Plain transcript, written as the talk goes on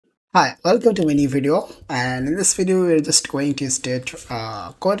Hi, welcome to my new video, and in this video we're just going to state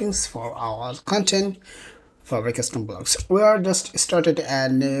codings for our content for our custom blogs. We are just started a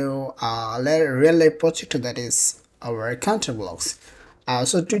new real life project, that is our content blogs.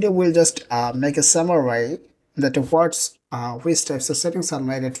 So today we'll just make a summary that which types of settings are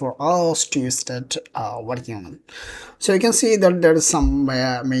needed for us to start working on. So you can see that there is some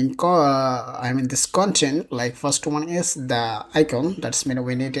this content. Like first one is the icon. That's mean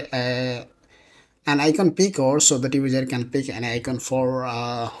we need an icon picker so that the user can pick an icon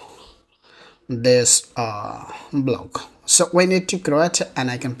for this block. So we need to create an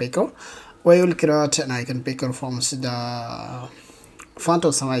icon picker. We will create an icon picker from the font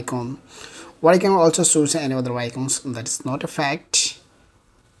of some icon, or I can also choose any other icons. That is not a fact.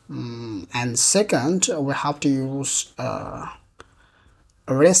 And second, we have to use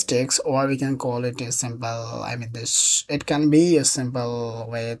heuristics, or we can call it a simple, this it can be a simple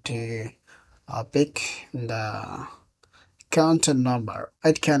way to pick the counter number.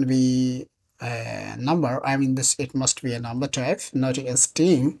 It can be a number, this it must be a number type, not a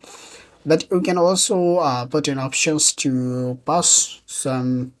string. But you can also put in options to pass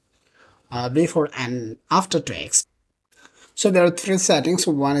some before and after text. So there are three settings.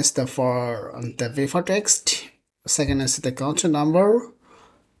 One is the for the before text, second is the counter number,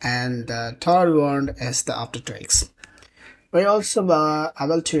 and the third one is the after text. We also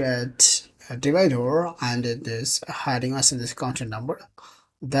able to add a divider, and it is hiding us in this counter number.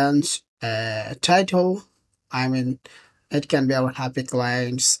 Then title, it can be our happy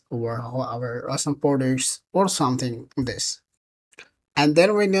clients or our awesome products or something this. And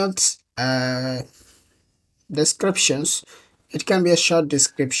then we need descriptions. It can be a short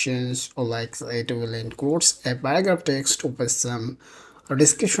descriptions, or like it will include a paragraph text with some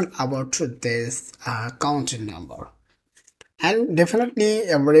description about this counting number. And definitely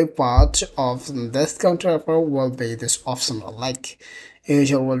every part of this counter will be this optional, like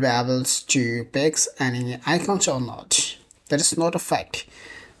user will be able to pick any icons or not. That is not a fact.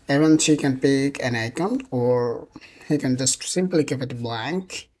 Even she can pick an icon, or he can just simply keep it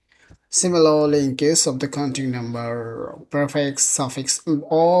blank. Similarly, in case of the counting number, prefix, suffix,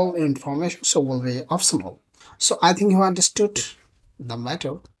 all information so will be optional. So I think you understood the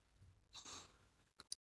matter.